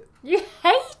hate it. You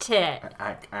hate it?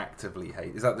 I actively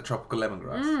hate. Is that the tropical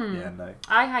lemongrass? Yeah, no.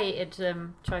 I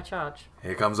hated Chai Charge.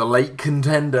 Here comes a late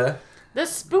contender. The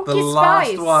Spooky The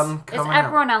Spice. last one Is coming out.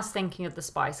 everyone else thinking of the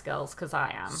Spice Girls? Because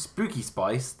I am. Spooky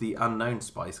Spice, the unknown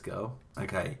Spice Girl.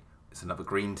 Okay, it's another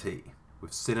green tea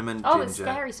with cinnamon, Oh, it's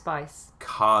ginger, Scary Spice.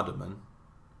 cardamom,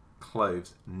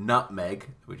 cloves, nutmeg,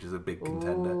 which is a big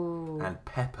contender, Ooh. and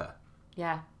pepper.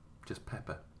 Yeah. Just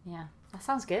pepper. Yeah. That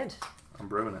sounds good. I'm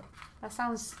brewing it. That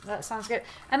sounds good.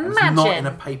 And Imagine. it's not in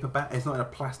a paper bag. It's not in a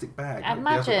plastic bag. like the other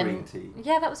Imagine. green tea.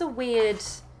 Yeah, that was a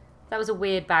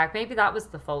weird bag. Maybe that was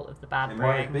the fault of the bad It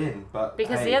brewing. might have been, but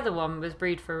Because hey, the other one was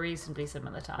brewed for a reasonably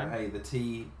similar but time. hey, the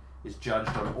tea is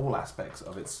judged on all aspects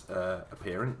of its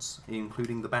appearance,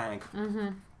 including the bag.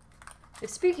 If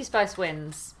Spooky Spice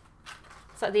wins,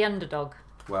 it's like the underdog.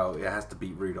 Well, it has to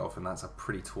beat Rudolph, and that's a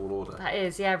pretty tall order. That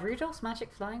is, yeah, Rudolph's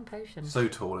Magic Flying Potion. So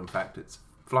tall, in fact, it's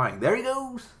flying. There he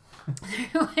goes!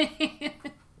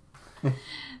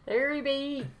 There he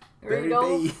be. There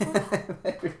Rudolph. he be.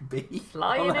 There he be.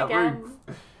 Flying On that again. roof.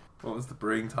 What was the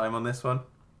brewing time on this one?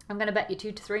 I'm going to bet you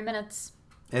 2 to 3 minutes.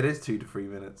 It is 2 to 3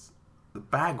 minutes. The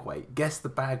bag weight. Guess the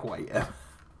bag weight.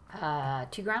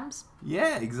 2 grams?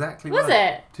 Yeah, exactly Was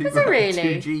right. it? Was it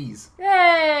really? 2 Gs.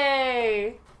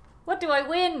 Yay! What do I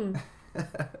win?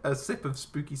 A sip of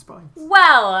Spooky Spice.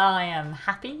 Well, I am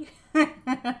happy.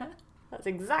 That's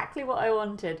exactly what I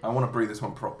wanted. I want to brew this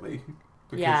one properly.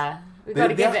 Yeah, we've got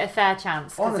to give it a fair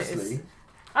chance. Honestly,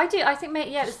 I do. I think,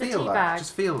 yeah, it's the tea bag.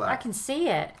 Just feel that. I can see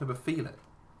it. No, but feel it.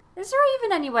 Is there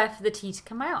even anywhere for the tea to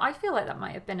come out? I feel like that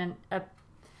might have been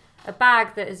a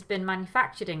bag that has been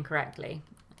manufactured incorrectly.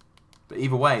 But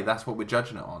either way, that's what we're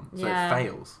judging it on. So Yeah. it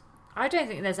fails. I don't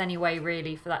think there's any way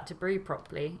really for that to brew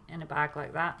properly in a bag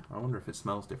like that. I wonder if it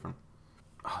smells different.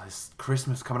 Oh, there's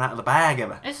Christmas coming out of the bag,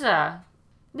 Emma. Is there?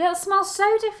 It smells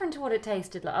so different to what it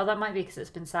tasted like. Oh, that might be because it's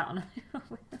been sat on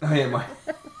Oh, yeah, my...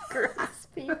 gross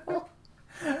people.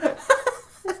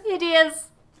 Idiots.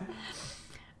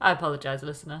 I apologise,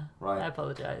 listener. Right. I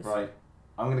apologise. Right.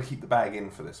 I'm going to keep the bag in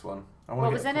for this one.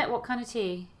 What was in it? What kind of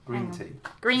tea? Green Hang on. tea.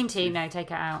 Green tea? No, take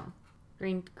it out.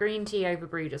 Green tea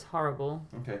overbrewed is horrible.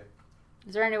 Okay.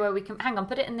 Is there anywhere we can... Hang on,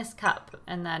 put it in this cup,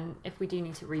 and then if we do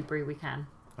need to rebrew, we can.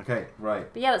 Okay,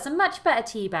 right. But yeah, that's a much better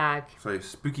tea bag. So,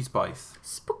 Spooky Spice.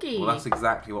 Spooky. Well, that's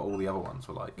exactly what all the other ones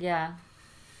were like. Yeah.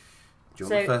 Do you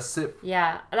want the first sip?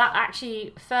 Yeah, that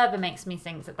actually further makes me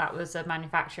think that was a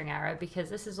manufacturing error, because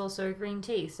this is also a green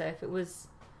tea, so if it was...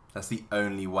 That's the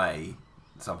only way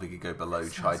something could go below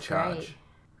Chai Charge great.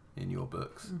 in your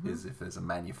books, is if there's a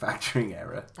manufacturing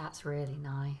error. That's really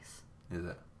nice. Is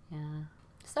it? Yeah.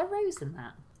 Is there rose in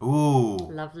that? Ooh.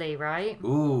 Lovely, right?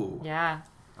 Ooh. Yeah.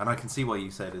 And I can see why you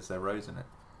said is there rose in it.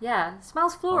 Yeah, it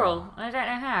smells floral. I don't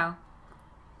know how.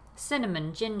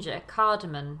 Cinnamon, ginger,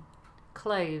 cardamom,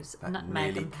 cloves, That nutmeg,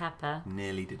 nearly- and pepper.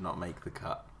 Nearly did not make the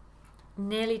cut.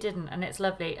 Nearly didn't, and it's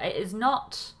lovely. It is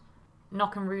not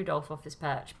knocking Rudolph off his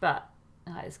perch, but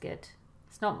that is good.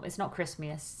 It's not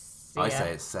Christmas. I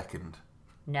say it's second.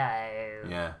 No.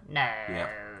 Yeah. No. Yeah.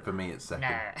 For me, it's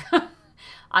second. No.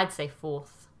 I'd say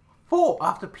fourth. Four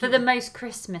after For the most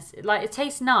Christmas, like, it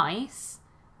tastes nice.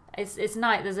 It's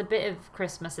nice. There's a bit of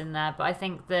Christmas in there, but I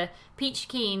think the Peach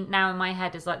Keen now in my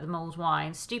head is like the mulled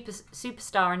wine.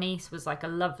 Superstar Anise was like a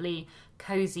lovely,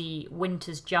 cozy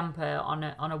winter's jumper on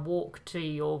a walk to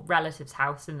your relative's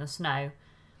house in the snow.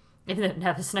 Even though it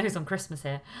never snows on Christmas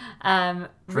here. Drink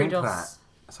Rudolph's...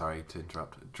 that. Sorry to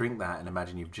interrupt. Drink that and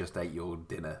imagine you've just ate your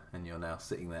dinner and you're now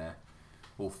sitting there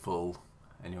all full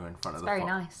and you're in front of the Very pot.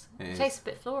 nice. It It is. tastes a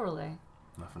bit floral though.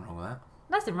 Nothing wrong with that.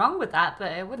 Nothing wrong with that,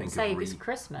 but I wouldn't Think say of it's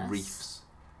Christmas. Reefs.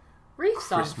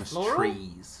 Reefs aren't Christmas floral.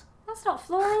 trees. That's not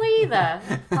floral either.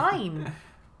 Pine.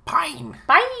 Pine.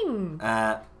 Pine.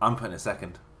 I'm putting it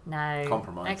second. No.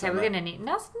 Compromise, Okay, isn't we're it? going to need...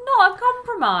 That's not a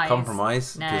compromise.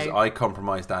 Compromise, No. because I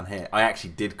compromised down here. I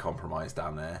actually did compromise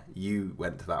down there. You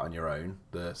went to that on your own,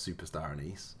 the Superstar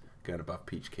Anise. going above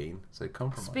Peachy Keen. So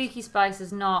compromise. Spooky Spice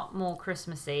is not more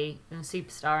Christmassy than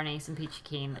Superstar Anise and Peachy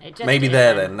Keen. It just maybe isn't.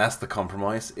 there then. That's the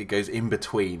compromise. It goes in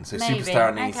between. So Maybe.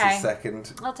 Superstar Anise Okay. is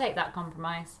second. I'll take that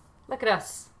compromise. Look at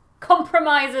us.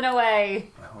 Compromising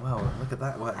away. Oh, well, look at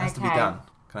that. Well, it has to be done.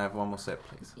 Can I have one more sip,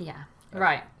 please? Yeah.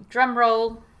 Right. Drum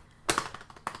roll.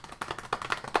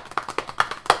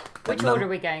 Which order are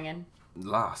we going in?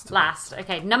 Last.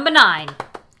 Okay, number 9.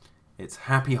 It's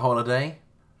Happy Holiday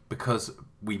because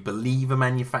we believe a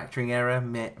manufacturing error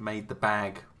made the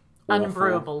bag awful,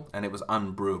 unbrewable. and it was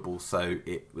unbrewable, so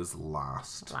it was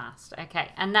last. Okay,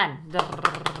 and then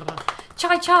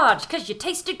Chai Charge because you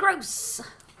tasted gross.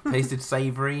 Tasted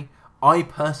savoury. I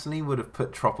personally would have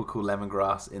put tropical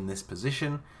lemongrass in this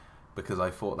position because I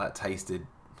thought that tasted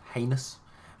heinous.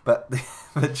 But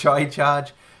the Chai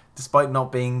Charge, despite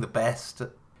not being the best,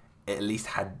 it at least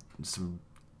had some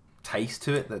taste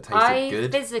to it that tasted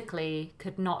good. I physically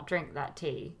could not drink that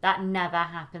tea. That never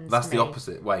happens That's to me. the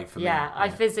opposite way for me. Yeah, I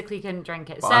physically couldn't drink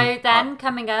it. But So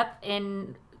coming up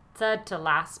in third to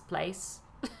last place.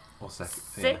 Or second.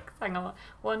 Sixth, hang on.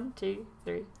 1, 2,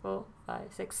 3, 4, 5,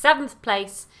 6. 7th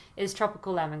place is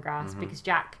tropical lemongrass because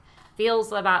Jack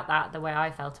feels about that the way I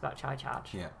felt about Chai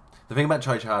Charge. Yeah. The thing about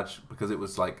Chai Charge, because it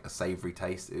was like a savoury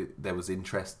taste, there was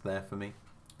interest there for me.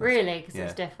 Really? Because it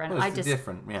was different. Well, I just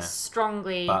different, yeah.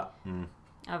 strongly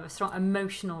have a strong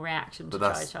emotional reaction to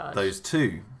Chai Charge. Those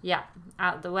two. Yeah,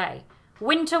 out of the way.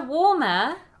 Winter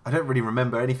Warmer. I don't really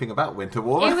remember anything about Winter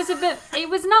Warmer. It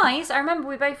was nice. I remember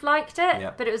we both liked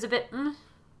it, but it was a bit...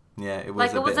 Yeah, it was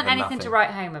like, a it wasn't bit of anything nothing. to write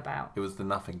home about. It was the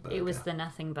nothing burger. It was the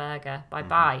nothing burger.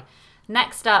 Bye-bye.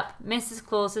 Next up, Mrs.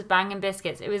 Claus's Bangin'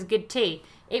 Biscuits. It was good tea.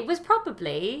 It was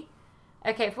probably...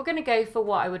 Okay, if we're going to go for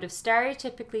what I would have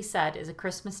stereotypically said is a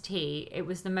Christmas tea, it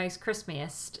was the most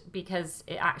Christmiest because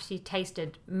it actually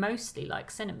tasted mostly like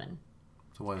cinnamon.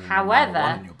 So why However, number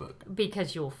 1 in your book?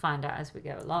 Because you'll find out as we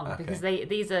go along. Okay. Because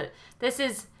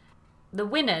the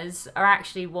winners are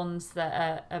actually ones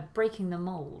that are breaking the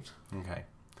mold. Okay.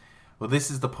 Well,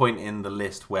 this is the point in the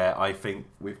list where I think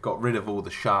we've got rid of all the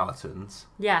charlatans.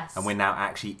 Yes. And we're now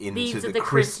actually into These are the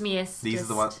Christmiest. These are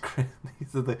the ones.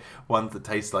 These are the ones that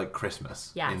taste like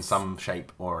Christmas in some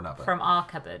shape or another. From our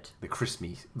cupboard. The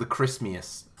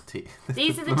crispiest tea.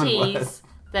 These are the teas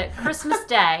that Christmas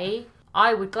Day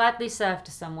I would gladly serve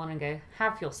to someone and go,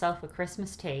 have yourself a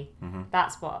Christmas tea. Mm-hmm.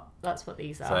 That's what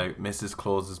these are. So Mrs.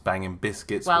 Claus's Bangin'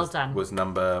 Biscuits done. was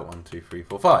number 1, 2, 3,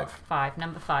 4, 5.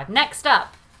 Number 5. Next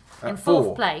up, in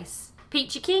 4th place,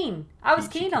 Peachy Keen. I was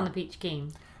keen on the Peachy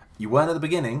Keen. You weren't at the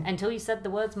beginning. Until you said the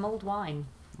words mulled wine.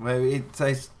 Well, it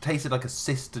tasted like a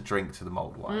sister drink to the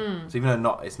mulled wine. So even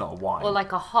though it's not a wine. Or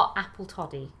like a hot apple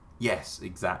toddy. Yes,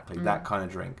 exactly. That kind of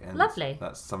drink. And lovely.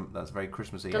 That's very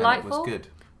Christmassy. Delightful. And it was good.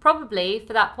 Probably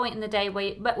for that point in the day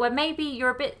where maybe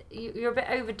you're a bit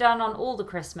overdone on all the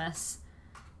Christmas.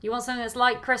 You want something that's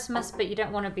like Christmas, but you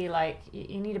don't want to be like,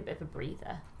 you need a bit of a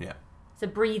breather. Yeah. It's a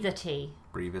breather tea.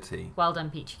 Breather tea. Well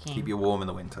done, Peachy Keen. Keep you warm in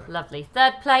the winter. Lovely.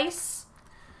 3rd place.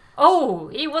 Oh,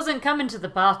 he wasn't coming to the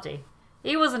party.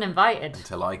 He wasn't invited.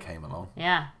 Until I came along.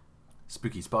 Yeah.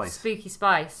 Spooky Spice. Spooky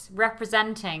Spice.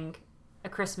 Representing A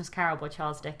Christmas Carol by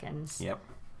Charles Dickens. Yep.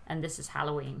 And this is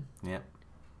Halloween. Yep.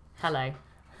 Hello.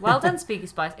 Well done, Spooky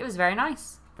Spice. It was very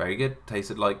nice. Very good.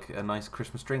 Tasted like a nice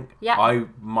Christmas drink. Yeah. I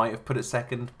might have put it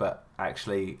second, but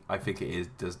actually I think it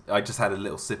is. I just had a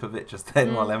little sip of it just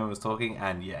then while Emma was talking,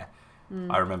 and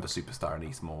I remember Superstar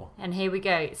Anise more. And here we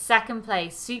go. 2nd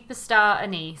place, Superstar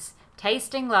Anise.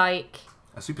 Tasting like...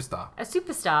 A superstar. A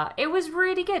superstar. It was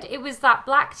really good. It was that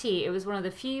black tea. It was one of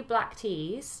the few black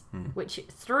teas, which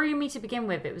threw me to begin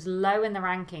with. It was low in the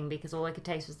ranking because all I could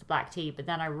taste was the black tea. But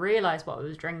then I realised what I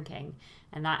was drinking,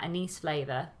 and that anise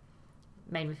flavour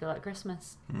made me feel like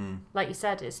Christmas. Like you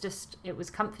said, it was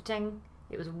comforting.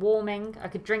 It was warming. I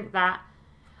could drink that.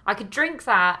 I could drink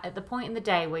that at the point in the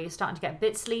day where you're starting to get a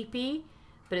bit sleepy,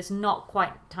 but it's not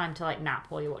quite time to like nap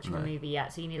while you're watching a movie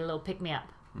yet. So you need a little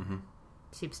pick-me-up. Mm-hmm.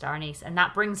 Superstar Anise. And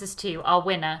that brings us to our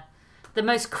winner. The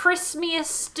most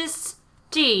Christmiest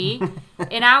tea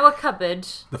in our cupboard.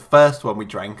 The first one we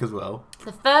drank as well.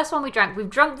 The first one we drank. We've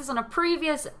drunk this on a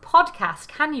previous podcast.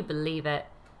 Can you believe it?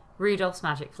 Rudolph's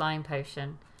Magic Flying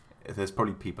Potion. There's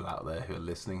probably people out there who are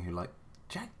listening who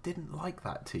Jack didn't like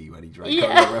that tea when he drank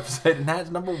Yeah. another episode, and now it's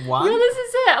number 1. Yeah, this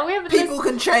is it. We haven't People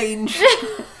can change.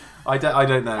 I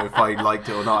don't know if I liked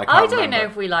it or not. I don't know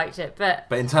if we liked it, but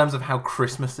in terms of how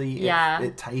Christmassy Yeah.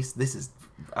 it tastes, this is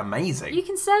amazing. you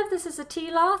can serve this as a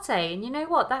tea latte, and you know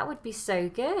what? That would be so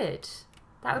good.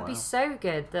 That would be so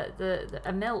good.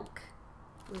 A milk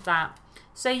with that.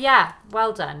 So yeah,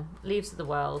 well done, Leaves of the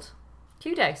World.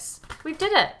 Kudos. We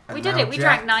did it. And We did now it. We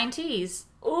Jack- drank 9 teas.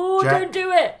 Oh, don't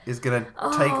do it. Is going to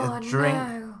take a drink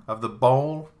of the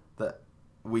bowl that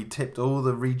we tipped all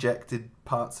the rejected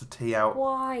parts of tea out.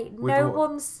 Why?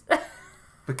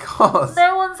 Because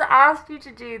no one's asked you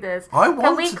to do this.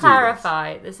 Can we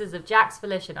clarify? This is of Jack's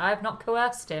volition. I have not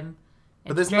coerced him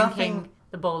into drinking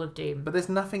the bowl of doom. But there's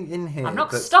nothing in here. I'm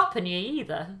not stopping you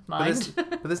either, mind.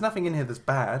 But there's nothing in here that's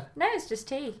bad. No, it's just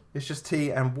tea. It's just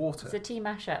tea and water. It's a tea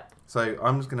mashup. So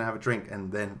I'm just going to have a drink,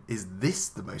 and then is this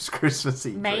the most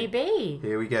Christmassy drink? Maybe.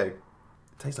 Here we go. It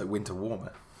tastes like winter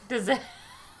warmer. Does it?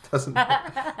 Doesn't it?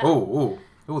 Oh,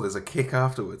 there's a kick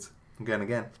afterwards. I'm going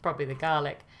again. It's probably the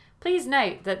garlic. Please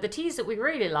note that the teas that we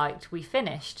really liked, we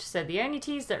finished. So the only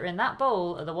teas that are in that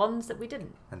bowl are the ones that we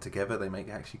didn't. And together they make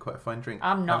actually quite a fine drink.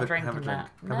 I'm not drinking that.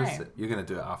 No. You're going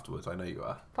to do it afterwards. I know you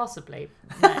are. Possibly.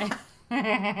 No.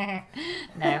 No,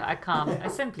 I can't. I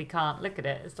simply can't. Look at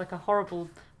it. It's like a horrible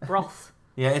broth.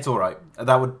 Yeah, it's all right.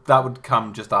 That would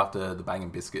come just after the Bangin'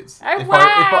 Biscuits. Oh,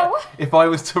 wow! If I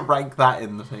was to rank that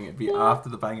in the thing, it'd be after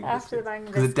the Bangin' Biscuits. After the Bangin'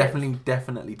 Because Biscuits. it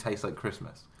definitely tastes like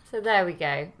Christmas. So there we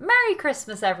go. Merry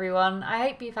Christmas, everyone. I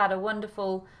hope you've had a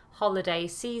wonderful holiday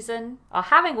season. Or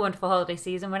having a wonderful holiday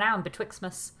season. We're now in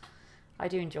Betwixtmas. I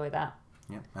do enjoy that.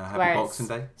 Yeah, and a happy Boxing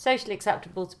Day. Socially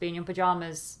acceptable to be in your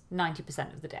pyjamas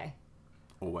 90% of the day.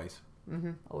 Always.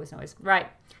 Always. Right.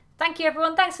 Thank you,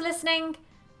 everyone. Thanks for listening.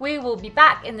 We will be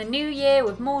back in the new year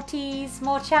with more teas,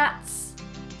 more chats.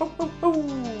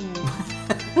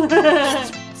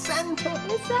 Santa!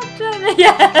 It's Santa!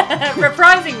 Yeah,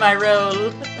 reprising my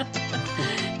role.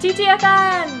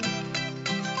 TTFN!